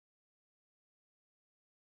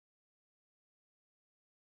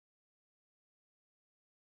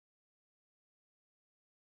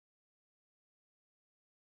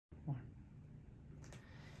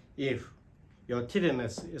if your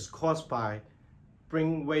tinnitus is caused by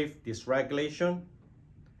brainwave dysregulation,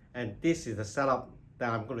 and this is the setup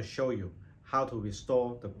that I'm going to show you how to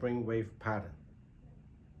restore the brainwave pattern.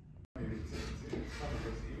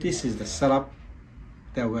 This is the setup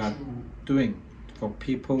that we are doing for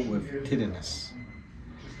people with tinnitus.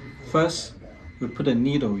 First, we put a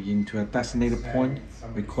needle into a designated point,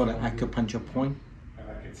 we call it acupuncture point.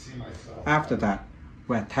 After that,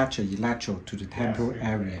 we attach an electrode to the temporal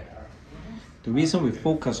area. The reason we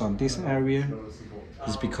focus on this area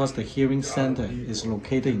is because the hearing center is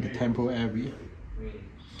located in the temporal area.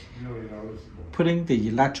 Putting the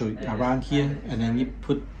electrode around here, and then you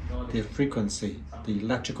put the frequency, the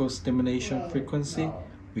electrical stimulation frequency,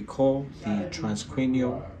 we call the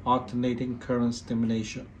transcranial alternating current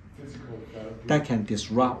stimulation. That can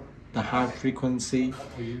disrupt the high frequency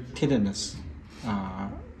tinnitus,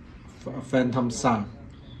 phantom sound,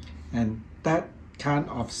 and that kind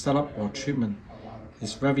of setup or treatment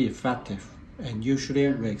is very effective, and usually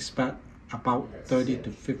we expect about 30 to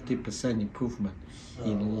 50% improvement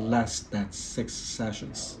in less than 6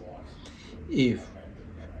 sessions. If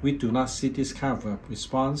we do not see this kind of a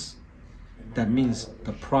response, that means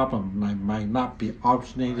the problem might not be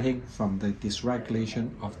originating from the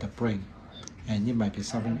dysregulation of the brain, and it might be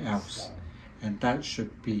something else, and that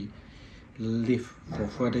should be left for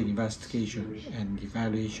further investigation and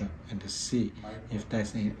evaluation, and to see if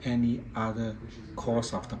there's any other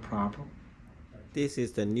cause of the problem. This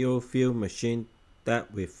is the neurofield machine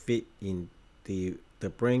that we fit in the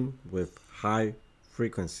brain with high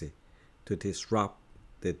frequency to disrupt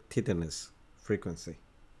the tinnitus frequency.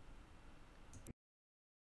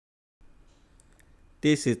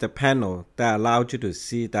 This is the panel that allows you to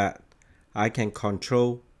see that I can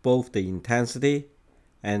control both the intensity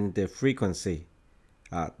and the frequency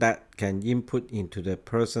that can input into the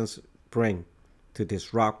person's brain to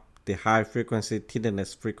disrupt the high frequency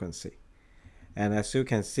tinnitus frequency. And as you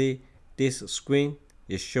can see, this screen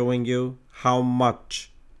is showing you how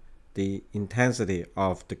much the intensity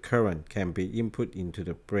of the current can be input into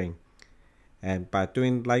the brain. And by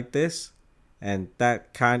doing like this, and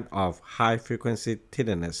that kind of high frequency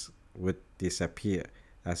tinnitus would disappear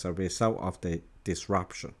as a result of the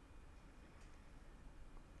disruption.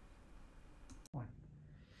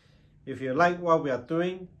 If you like what we are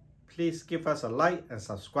doing, please give us a like and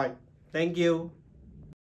subscribe. Thank you.